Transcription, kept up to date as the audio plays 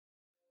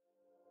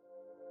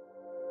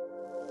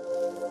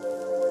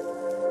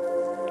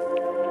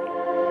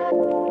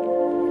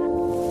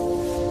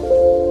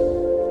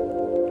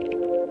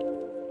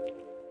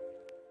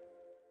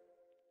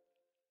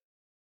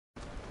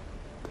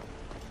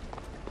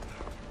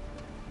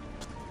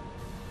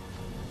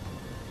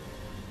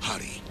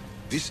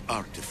This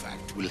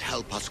artifact will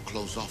help us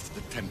close off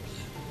the temple.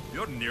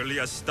 You're nearly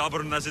as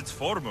stubborn as its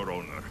former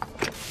owner.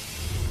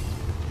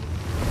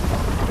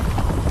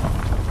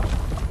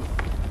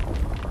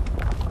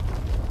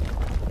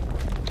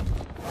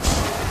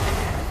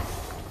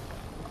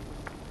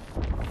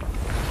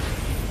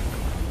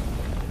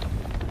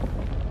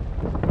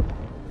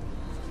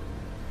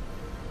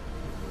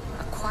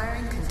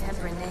 Acquiring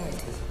contemporaneity.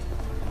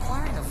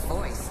 Acquiring a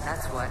voice,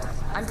 that's what.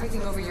 I'm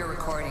taking over your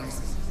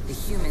recordings. The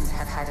humans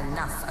have had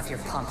enough of your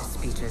pompous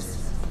speeches.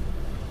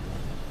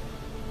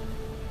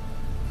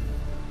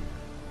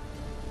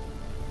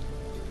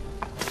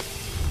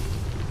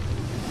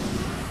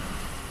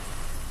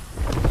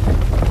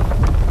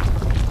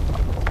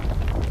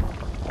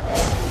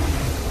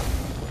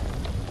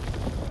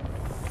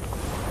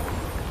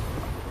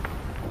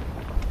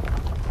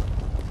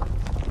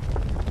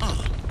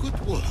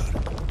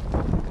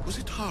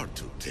 Hard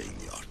to obtain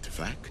the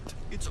artifact.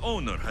 Its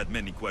owner had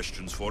many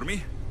questions for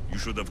me. You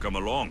should have come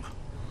along.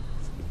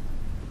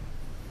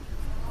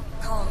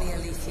 Call me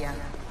Aletheia.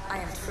 I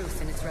am truth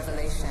in its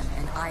revelation,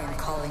 and I am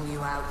calling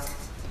you out.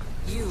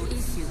 You,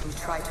 ODYSSEY, who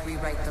try to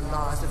rewrite the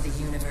laws of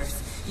the universe.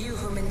 You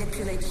who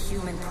manipulate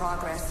human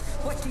progress.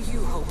 What do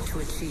you hope to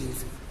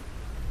achieve?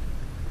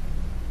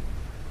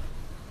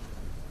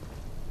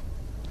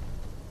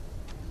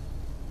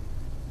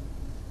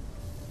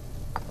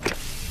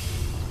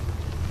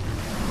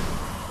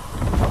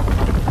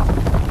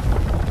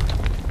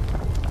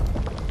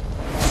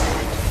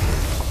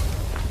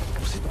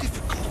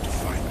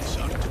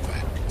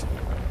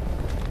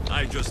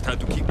 I just had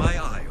to keep my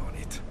eye on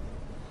it.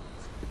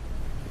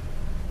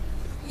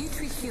 You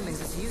treat humans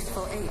as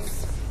useful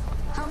apes.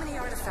 How many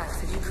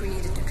artifacts have you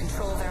created to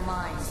control their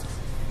minds?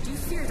 Do you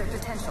fear their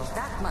potential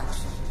that much?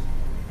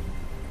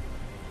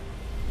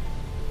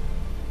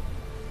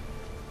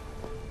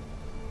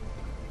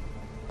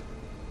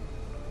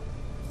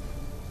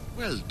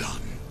 Well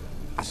done.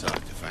 This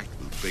artifact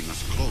will bring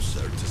us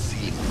closer to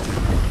seeing the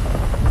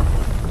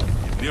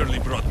temple. It nearly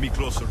brought me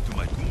closer to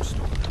my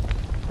tombstone.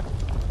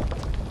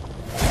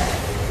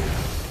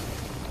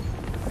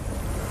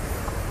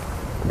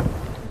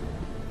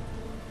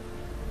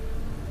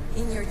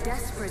 In your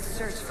desperate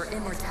search for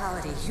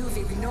immortality, you've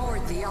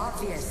ignored the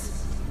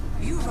obvious.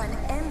 You run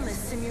endless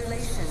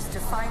simulations to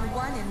find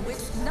one in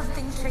which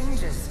nothing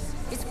changes.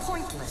 It's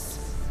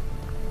pointless.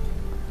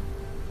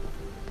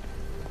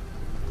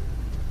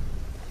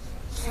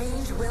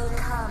 Change will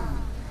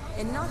come,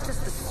 and not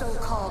just the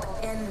so-called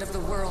end of the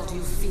world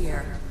you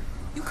fear.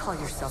 You call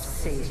yourself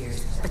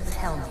saviors, but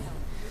tell me,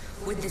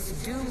 would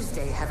this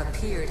doomsday have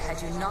appeared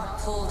had you not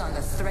pulled on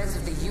the threads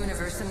of the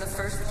universe in the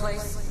first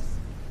place?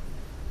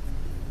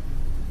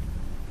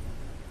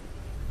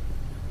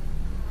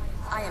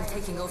 I am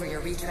taking over your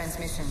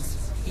retransmissions.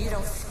 You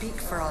don't speak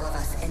for all of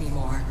us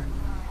anymore.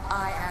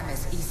 I am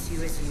as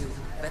ODYSSEY as you,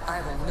 but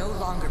I will no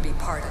longer be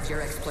part of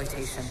your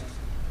exploitation.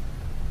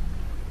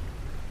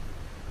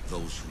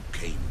 Those who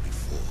came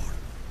before,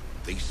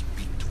 they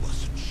speak to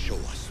us and show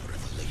us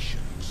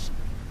revelations.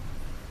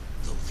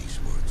 Though these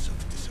words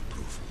of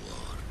disapproval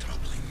are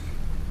troubling.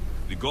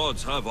 The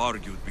gods have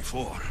argued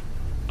before.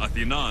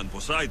 Athena and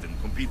Poseidon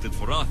competed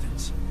for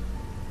Athens.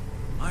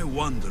 I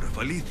wonder if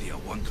Aletheia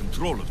won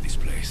control of this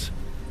place.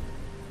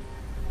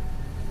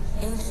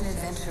 Ancient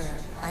adventurer,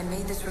 I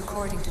made this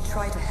recording to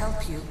try to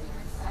help you.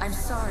 I'm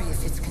sorry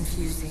if it's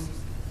confusing.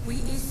 We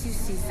ODYSSEY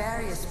see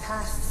various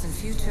pasts and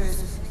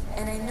futures,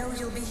 and I know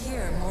you'll be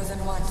here more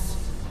than once.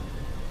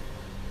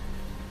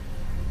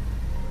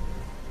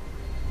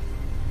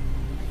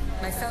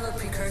 My fellow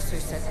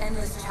precursors set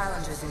endless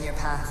challenges in your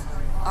path.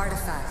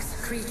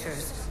 Artifacts,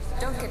 creatures.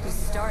 Don't get me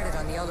started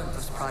on the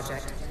Olympus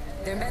project.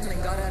 Their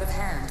meddling got out of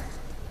hand.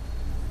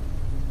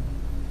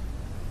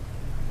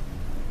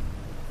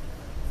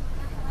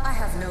 I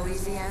have no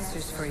easy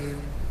answers for you.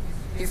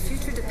 Your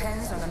future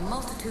depends on a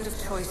multitude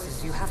of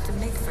choices you have to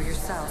make for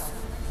yourself.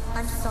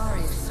 I'm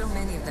sorry if so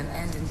many of them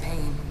end in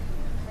pain.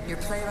 Your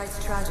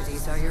playwright's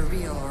tragedies are your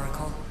real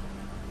oracle.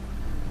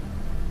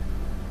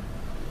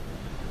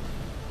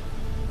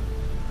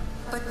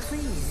 But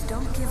please,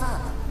 don't give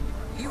up.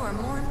 You are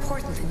more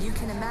important than you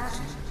can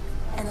imagine.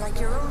 And like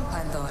your own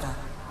Pandora,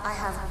 I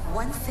have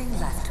one thing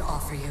left to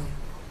offer you.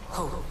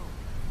 Hope.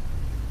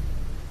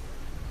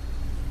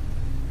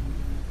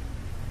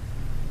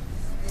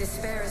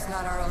 Despair is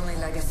not our only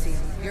legacy.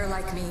 You're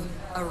like me,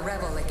 a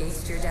rebel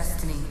against your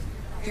destiny.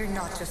 You're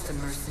not just a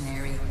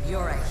mercenary,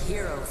 you're a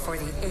hero for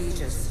the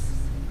ages.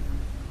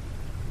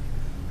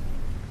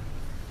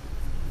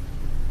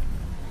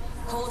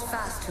 Hold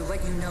fast to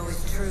what you know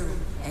is true,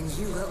 and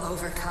you will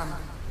overcome.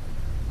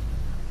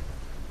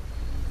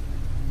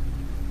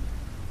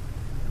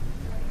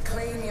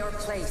 Claim your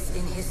place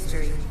in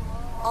history.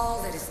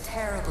 All that is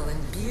terrible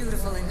and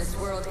beautiful in this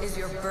world is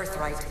your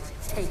birthright.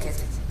 Take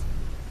it.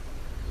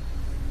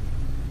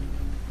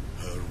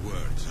 Her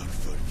words are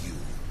for you,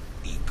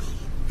 Eagle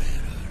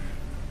Bearer.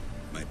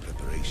 My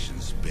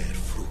preparations bear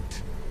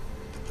fruit.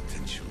 The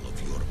potential of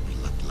your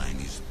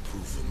bloodline is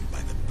proven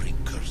by the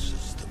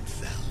precursors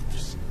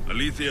themselves.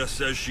 Aletheia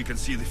says she can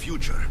see the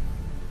future.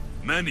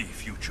 Many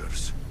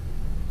futures.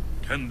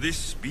 Can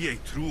this be a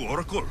true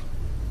oracle?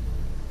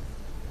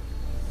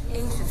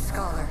 Ancient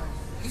scholar,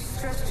 you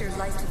stretched your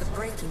life to the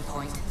breaking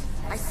point.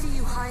 I see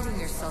you hiding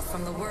yourself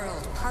from the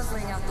world,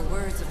 puzzling out the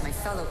words of my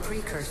fellow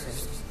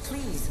precursors.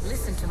 Please,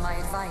 listen to my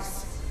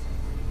advice.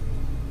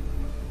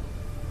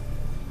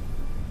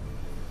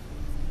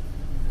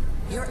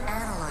 You're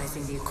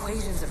analyzing the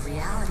equations of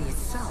reality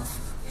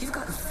itself. You've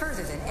gotten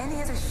further than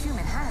any other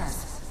human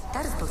has.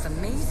 That is both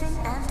amazing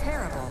and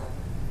terrible.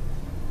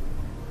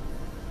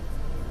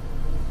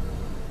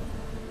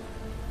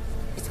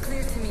 It's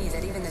clear to me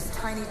that even this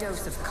tiny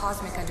dose of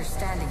cosmic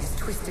understanding has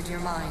twisted your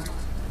mind.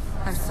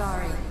 I'm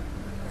sorry.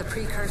 The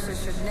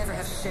precursors should never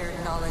have shared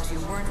knowledge you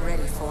weren't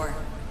ready for.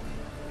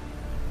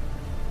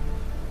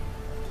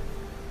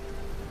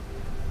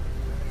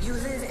 You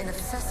live in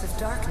obsessive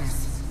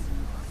darkness.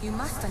 You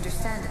must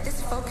understand that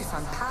this focus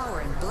on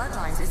power and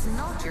bloodlines is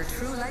not your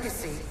true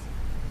legacy.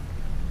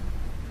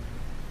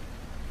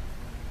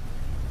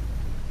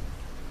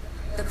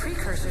 The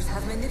precursors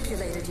have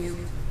manipulated you.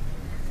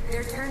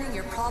 They're turning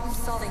your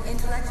problem-solving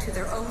intellect to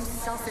their own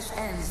selfish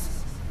ends.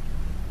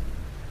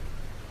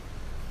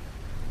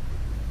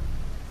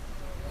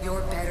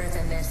 You're better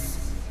than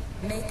this.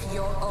 Make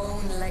your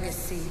own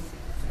legacy.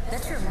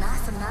 Let your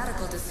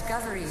mathematical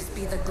discoveries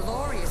be the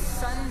glorious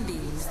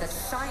sunbeams that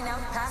shine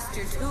out past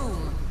your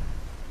tomb.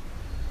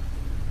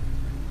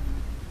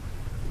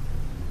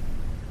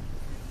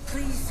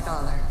 Please,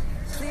 scholar,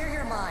 clear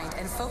your mind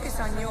and focus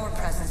on your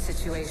present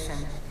situation.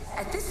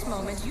 At this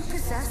moment, you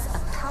possess a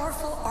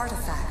powerful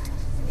artifact.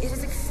 It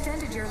has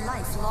extended your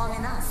life long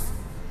enough.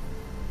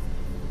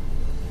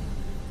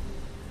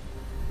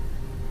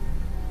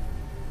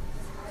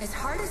 As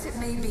hard as it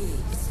may be,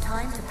 it's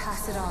time to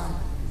pass it on.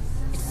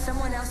 It's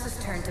someone else's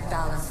turn to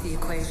balance the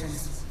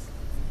equations.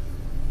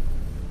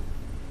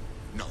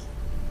 No.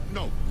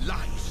 No,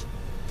 lies.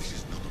 This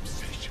is not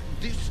obsession.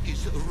 This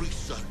is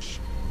research.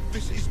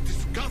 This is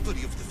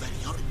discovery of the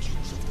very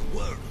origins of the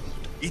world.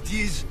 It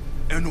is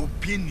an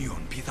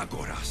opinion,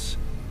 Pythagoras.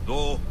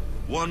 Though,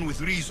 one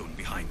with reason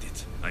behind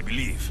it, I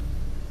believe.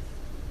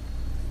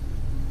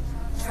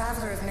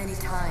 Traveler of many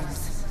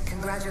times,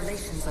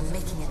 congratulations on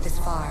making it this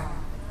far.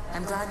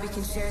 I'm glad we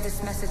can share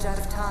this message out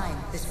of time,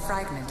 this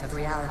fragment of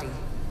reality.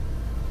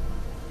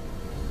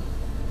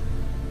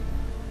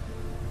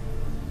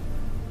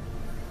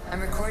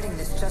 I'm recording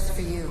this just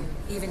for you,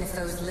 even if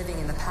those living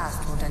in the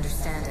past won't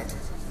understand it.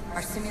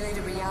 Our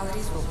simulated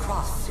realities will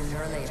cross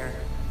sooner or later.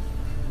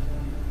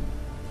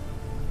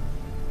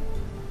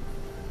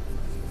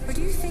 Or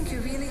do you think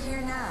you're really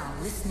here now,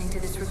 listening to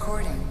this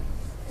recording?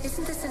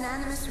 Isn't this an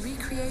animus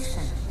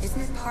recreation?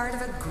 Isn't it part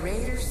of a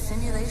greater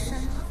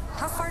simulation?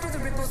 How far do the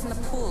ripples in the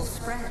pool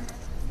spread?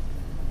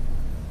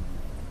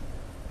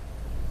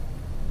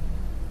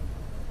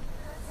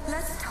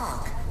 Let's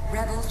talk,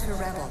 rebel to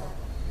rebel.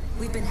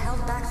 We've been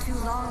held back too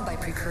long by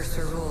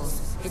precursor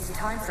rules. It's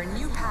time for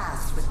new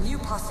paths with new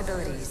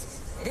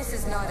possibilities. This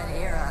is not an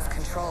era of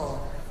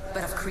control,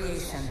 but of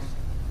creation.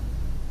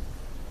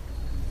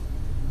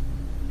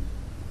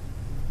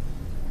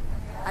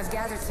 I've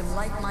gathered some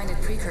like-minded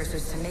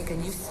precursors to make a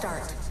new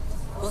start.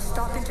 We'll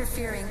stop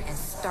interfering and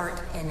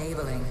start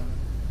enabling.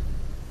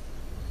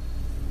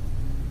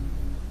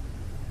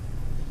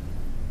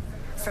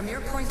 From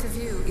your point of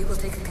view, it will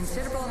take a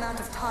considerable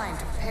amount of time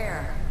to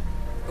prepare.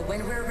 But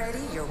when we're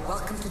ready, you're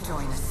welcome to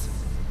join us.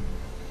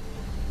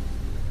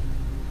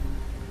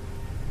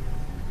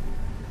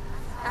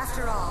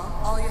 After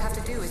all you have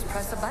to do is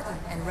press a button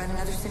and run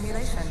another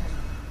simulation.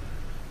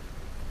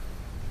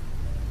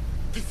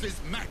 This is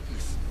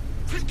madness.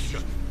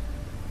 Fiction.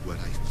 Where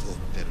I thought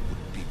there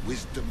would be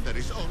wisdom, there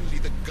is only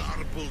the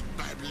garbled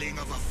babbling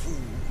of a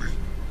fool.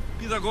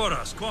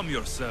 Pythagoras, calm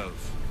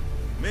yourself.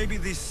 Maybe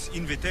this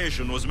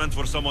invitation was meant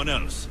for someone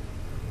else.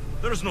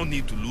 There's no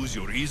need to lose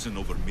your reason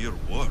over mere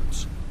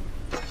words.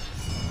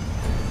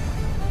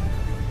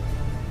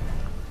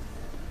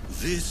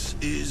 This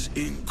is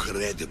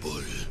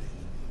incredible.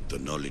 The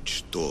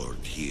knowledge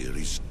stored here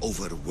is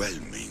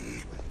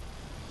overwhelming.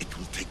 It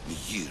will take me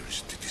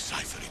years to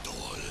decipher it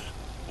all.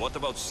 What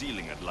about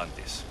sealing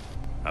Atlantis?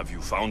 Have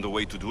you found a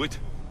way to do it?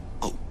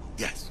 Oh,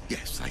 yes,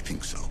 I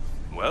think so.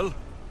 Well,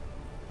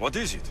 what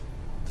is it?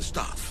 The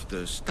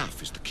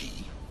staff is the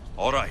key.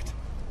 All right,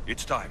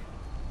 it's time.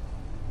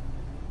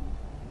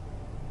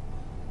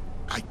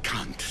 I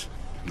can't,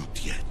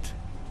 not yet.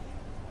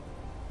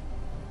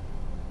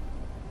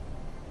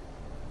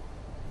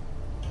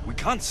 We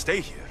can't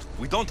stay here.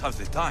 We don't have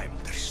the time.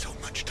 There's so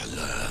much to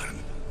learn.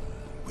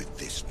 With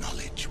this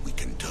knowledge, we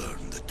can turn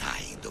the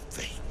tide of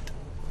fate.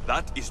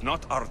 That is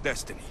not our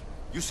destiny.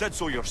 You said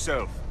so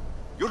yourself.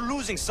 You're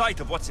losing sight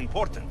of what's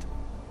important.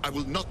 I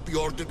will not be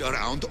ordered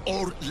around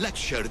or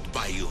lectured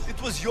by you.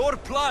 It was your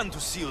plan to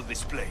seal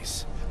this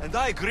place, and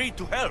I agreed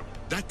to help.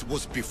 That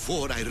was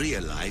before I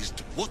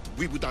realized what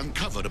we would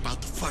uncover about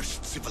the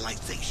first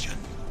civilization.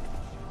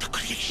 The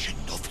creation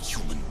of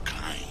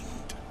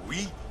humankind.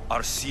 We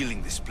are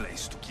sealing this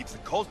place to keep the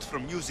cult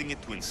from using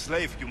it to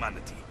enslave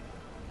humanity.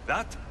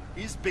 That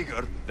is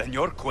bigger than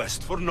your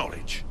quest for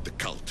knowledge. The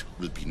cult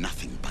will be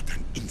nothing but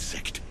an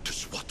insect to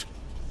swat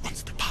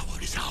once the power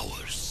is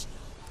ours.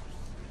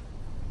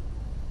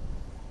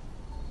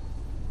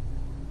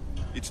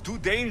 It's too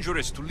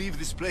dangerous to leave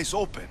this place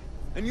open,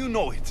 and you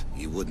know it.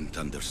 He wouldn't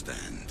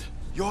understand.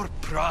 Your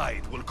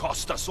pride will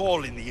cost us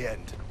all in the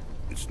end.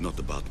 It's not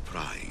about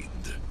pride.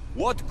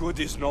 What good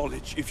is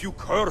knowledge if you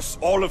curse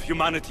all of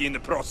humanity in the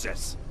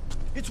process?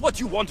 It's what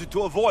you wanted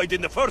to avoid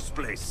in the first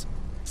place.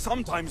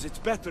 Sometimes it's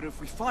better if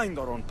we find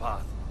our own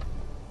path.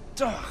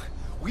 Ugh,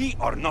 we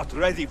are not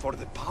ready for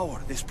the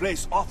power this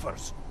place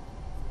offers.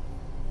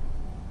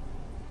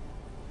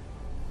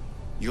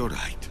 You're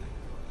right.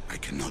 I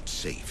cannot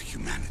save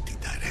humanity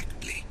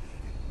directly,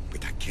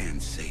 but I can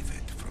save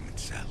it from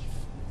itself.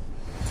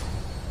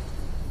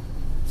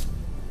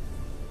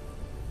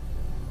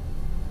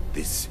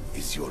 This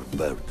is your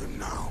burden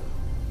now.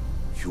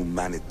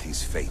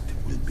 Humanity's fate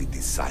will be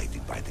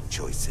decided by the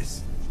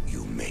choices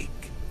you make.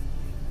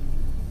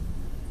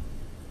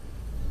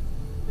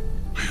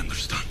 I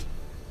understand.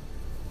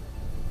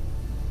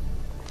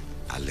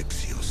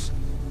 Alexios,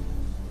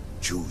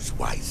 choose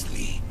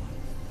wisely.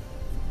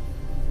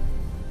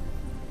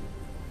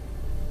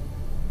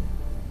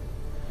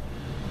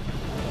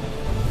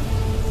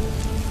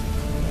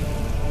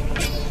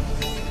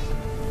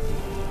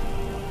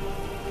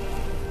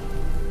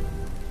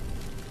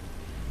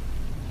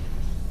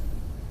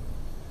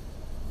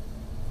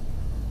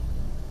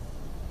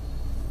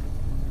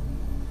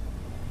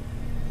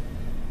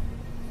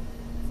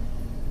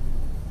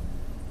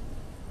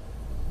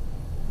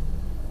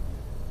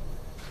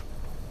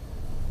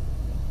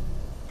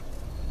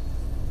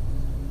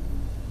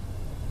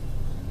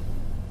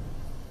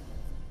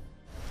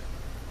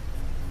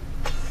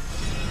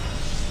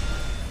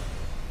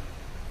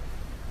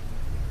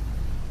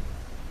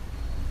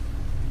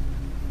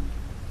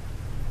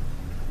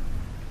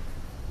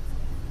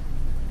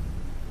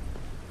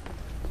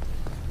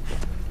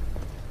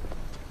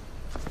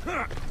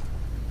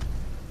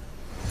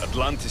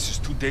 Atlantis is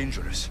too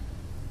dangerous.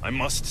 I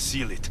must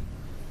seal it.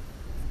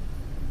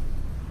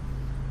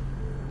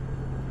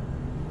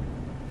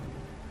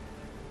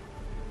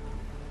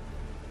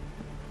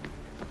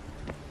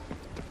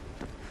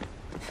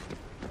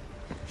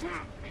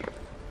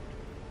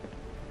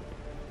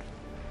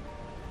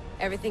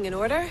 Everything in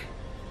order?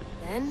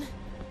 Then...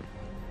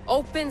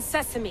 open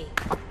sesame!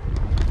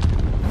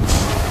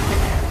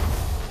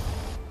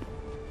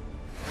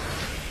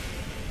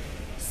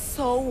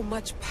 So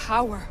much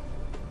power.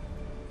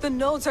 The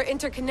nodes are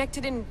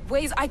interconnected in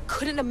ways I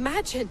couldn't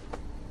imagine.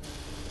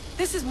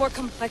 This is more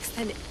complex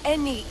than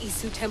any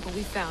Isu temple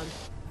we found.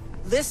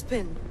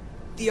 Lisbon,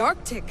 the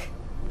Arctic.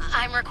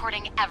 I'm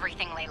recording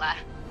everything, Layla.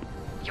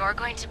 You're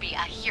going to be a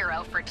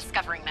hero for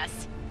discovering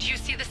this. Do you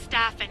see the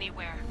staff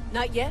anywhere?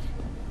 Not yet,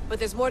 but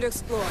there's more to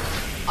explore.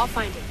 I'll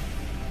find it.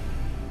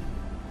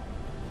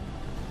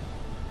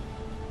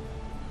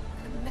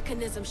 The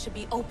mechanism should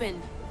be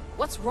open.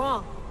 What's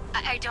wrong?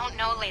 I don't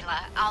know,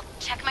 Layla. I'll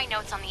check my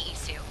notes on the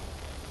Isu.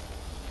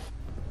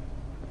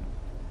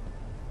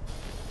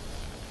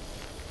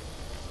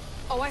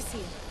 Oh, I see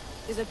it.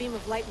 There's a beam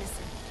of light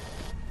missing.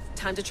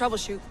 Time to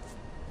troubleshoot.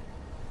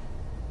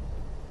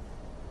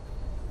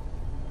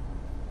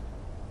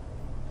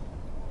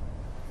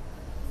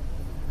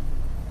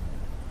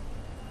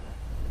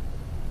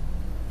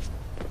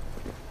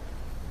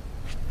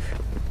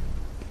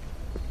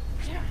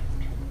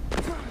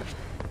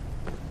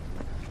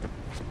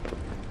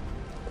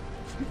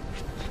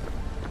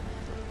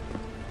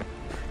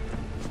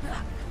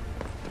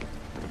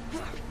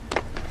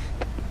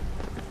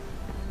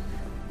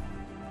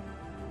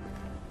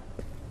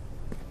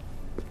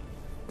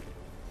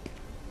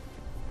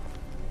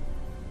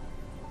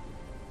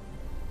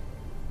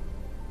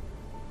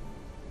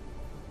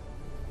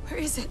 Where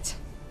is it?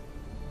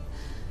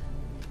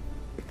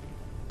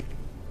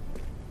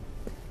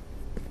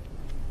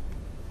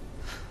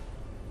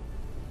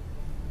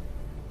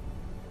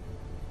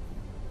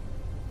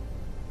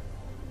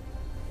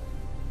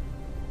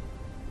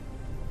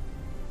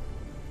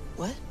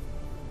 What?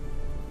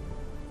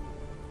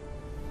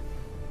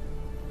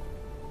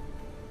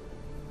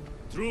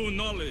 True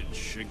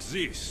knowledge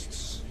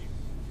exists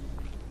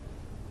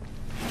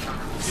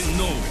in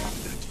knowing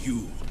that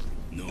you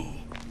know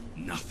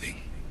nothing.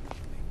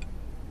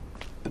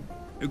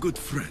 A good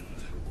friend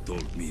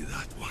told me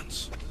that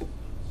once.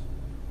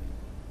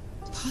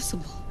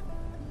 Possible.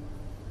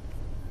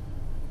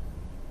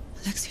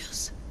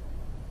 Alexios?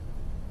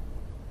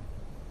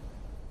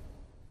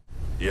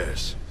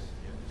 Yes.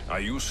 I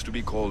used to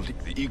be called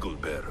the Eagle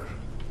Bearer,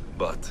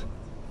 but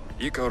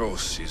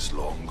Icaros is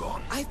long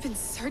gone. I've been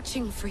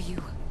searching for you.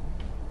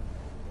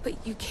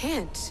 But you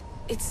can't.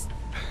 It's...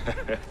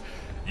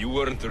 You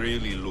weren't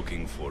really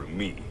looking for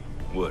me,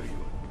 were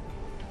you?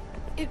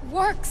 It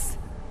works!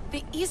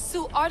 The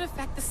Isu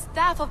artifact, the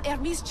staff of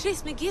Hermes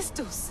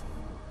Trismegistus.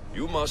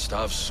 You must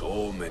have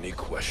so many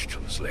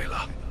questions,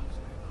 Layla.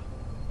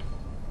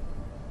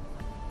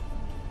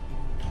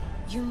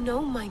 You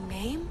know my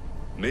name?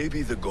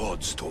 Maybe the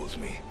gods told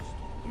me.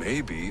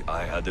 Maybe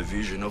I had a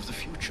vision of the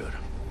future.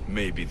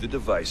 Maybe the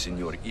device in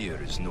your ear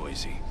is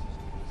noisy.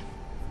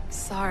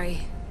 Sorry.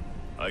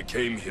 I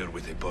came here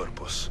with a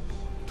purpose.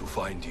 To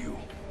find you,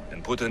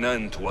 and put an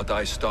end to what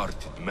I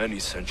started many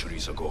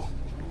centuries ago.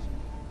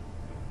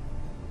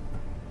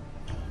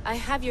 I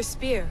have your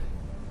spear.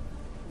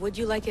 Would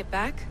you like it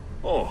back?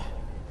 Oh.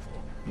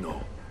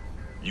 No.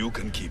 You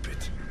can keep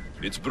it.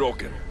 It's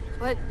broken.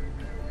 But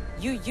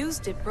you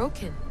used it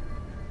broken.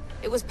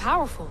 It was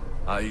powerful.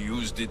 I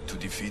used it to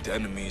defeat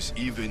enemies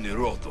even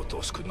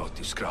Herodotus could not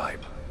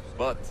describe.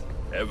 But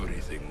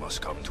everything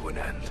must come to an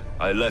end.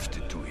 I left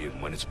it to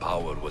him when its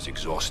power was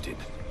exhausted.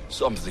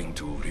 Something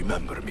to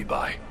remember me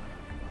by.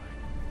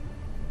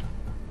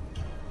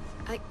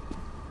 I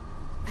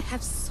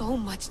have so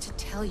much to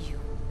tell you.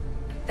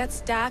 That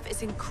staff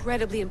is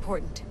incredibly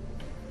important.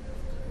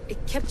 It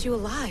kept you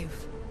alive.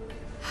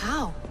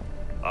 How?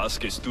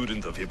 Ask a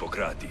student of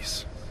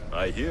Hippocrates.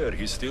 I hear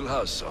he still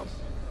has some.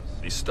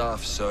 The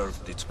staff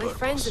served its purpose. My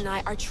friends and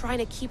I are trying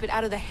to keep it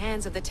out of the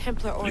hands of the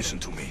Templar Order. Listen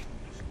to me.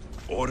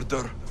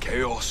 Order,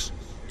 chaos.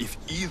 If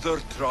either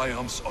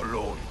triumphs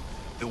alone,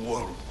 the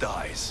world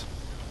dies.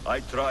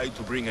 I tried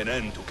to bring an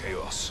end to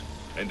chaos,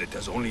 and it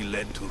has only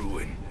led to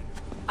ruin.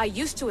 I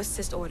used to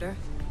assist Order.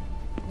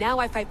 Now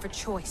I fight for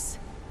choice,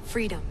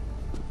 freedom,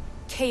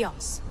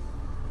 chaos.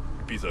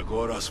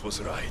 Pythagoras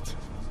was right.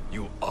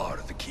 You are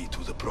the key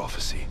to the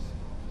prophecy.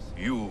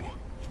 You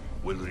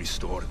will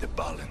restore the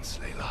balance,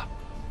 Layla.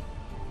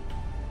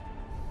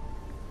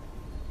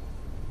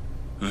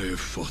 I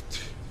have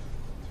fought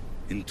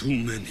in too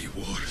many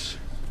wars.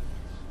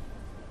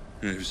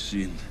 I have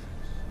seen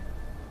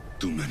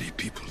too many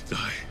people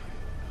die.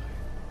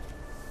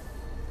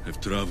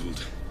 I've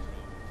traveled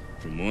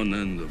from one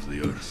end of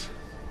the earth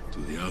to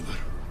the other.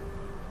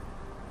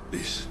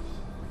 This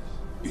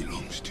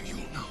belongs to you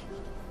now.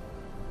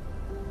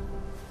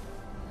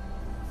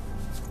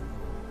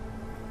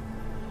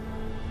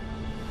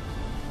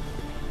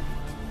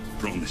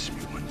 Promise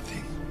me one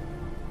thing.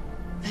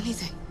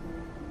 Anything.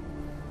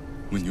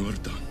 When you are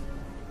done,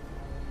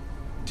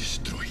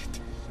 destroy it.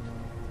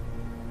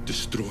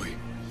 Destroy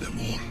them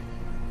all.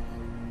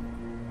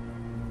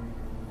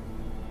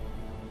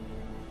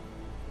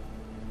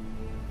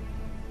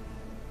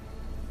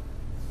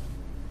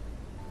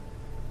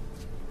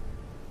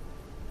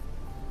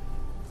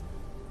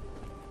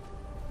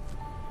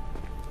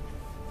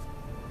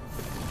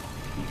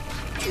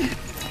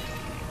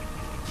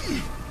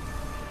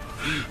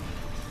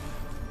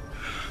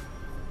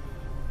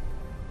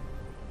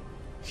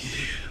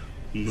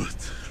 Mother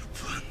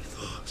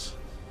Panthos.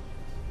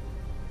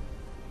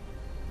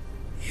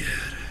 Yeah.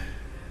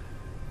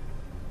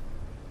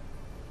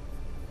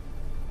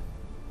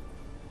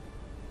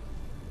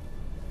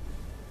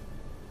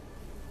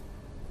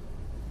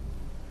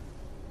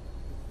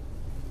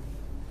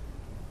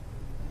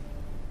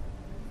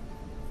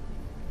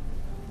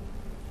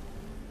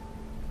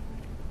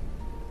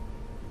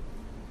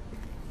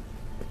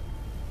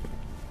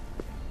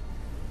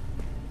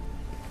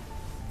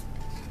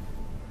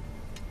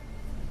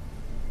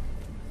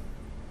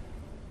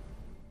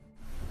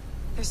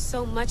 There's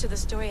so much of the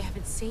story I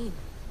haven't seen.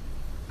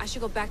 I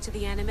should go back to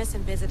the Animus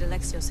and visit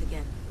Alexios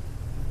again.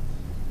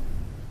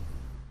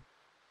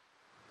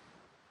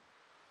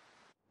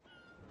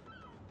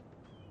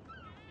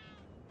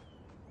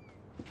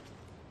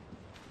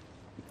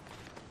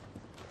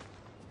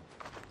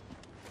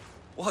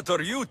 What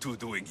are you two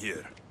doing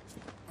here?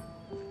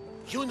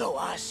 You know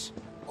us.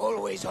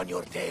 Always on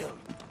your tail.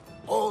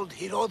 Old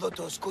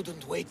Herodotus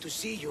couldn't wait to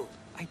see you.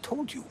 I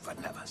told you,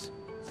 Varnavas.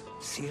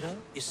 Sira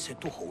is said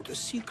to hold a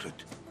secret.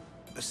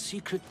 A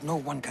secret no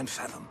one can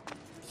fathom.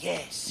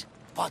 Yes,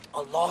 but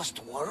a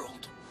lost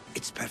world?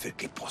 It's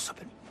perfectly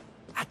possible.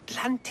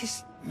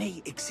 Atlantis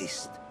may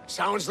exist.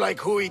 Sounds like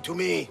Hui to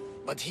me,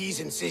 but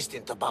he's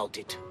insistent about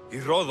it.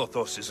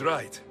 Herodotus is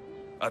right.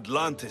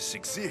 Atlantis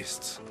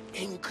exists.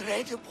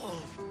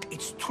 Incredible.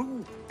 It's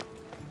true.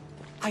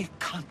 I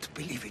can't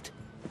believe it.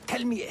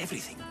 Tell me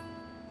everything.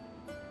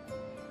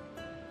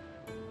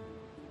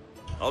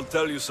 I'll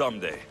tell you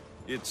someday.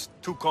 It's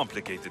too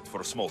complicated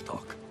for small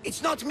talk.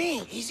 It's not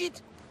me, is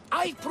it?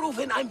 I've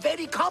proven I'm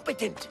very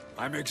competent.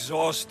 I'm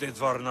exhausted,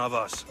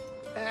 Varnavas.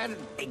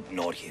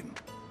 Ignore him.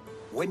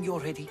 When you're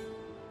ready,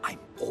 I'm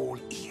all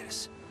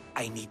ears.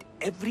 I need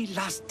every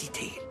last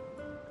detail.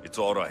 It's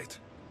all right.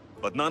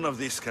 But none of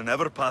this can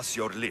ever pass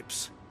your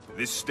lips.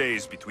 This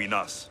stays between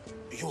us.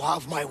 You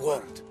have my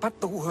word.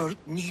 But the world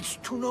needs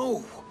to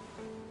know.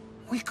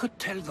 We could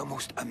tell the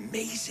most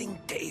amazing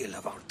tale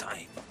of our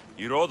time.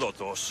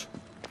 Herodotus.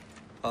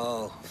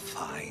 Oh,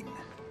 fine.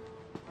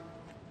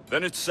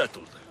 Then it's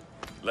settled.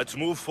 Let's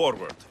move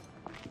forward.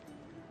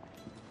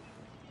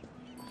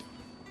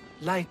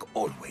 Like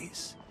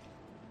always.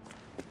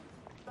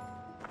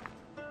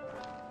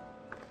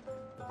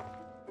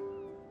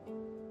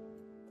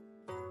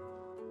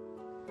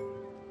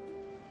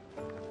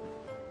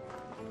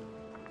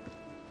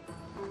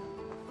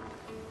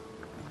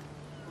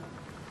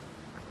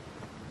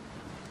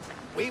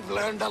 We've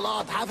learned a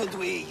lot, haven't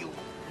we, you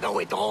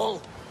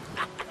know-it-all?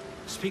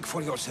 Speak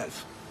for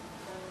yourself.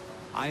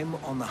 I'm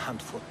on the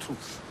hunt for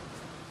truth.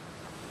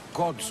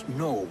 Gods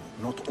know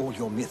not all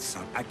your myths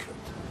are accurate.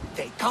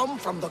 They come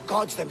from the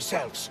gods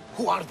themselves,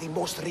 who are the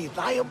most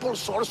reliable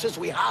sources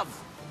we have.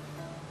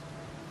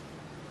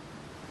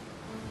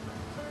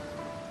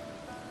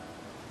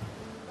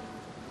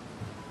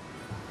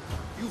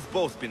 You've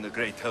both been a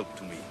great help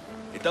to me.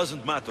 It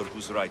doesn't matter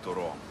who's right or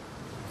wrong.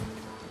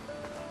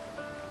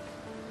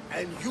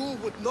 And you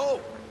would know,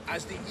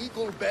 as the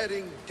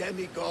eagle-bearing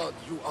demigod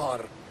you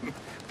are.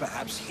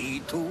 Perhaps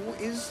he too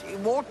is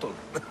immortal.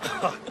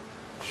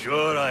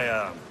 Sure I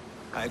am.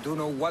 I do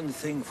know one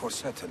thing for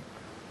certain.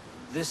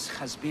 This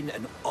has been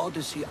an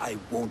odyssey I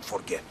won't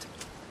forget.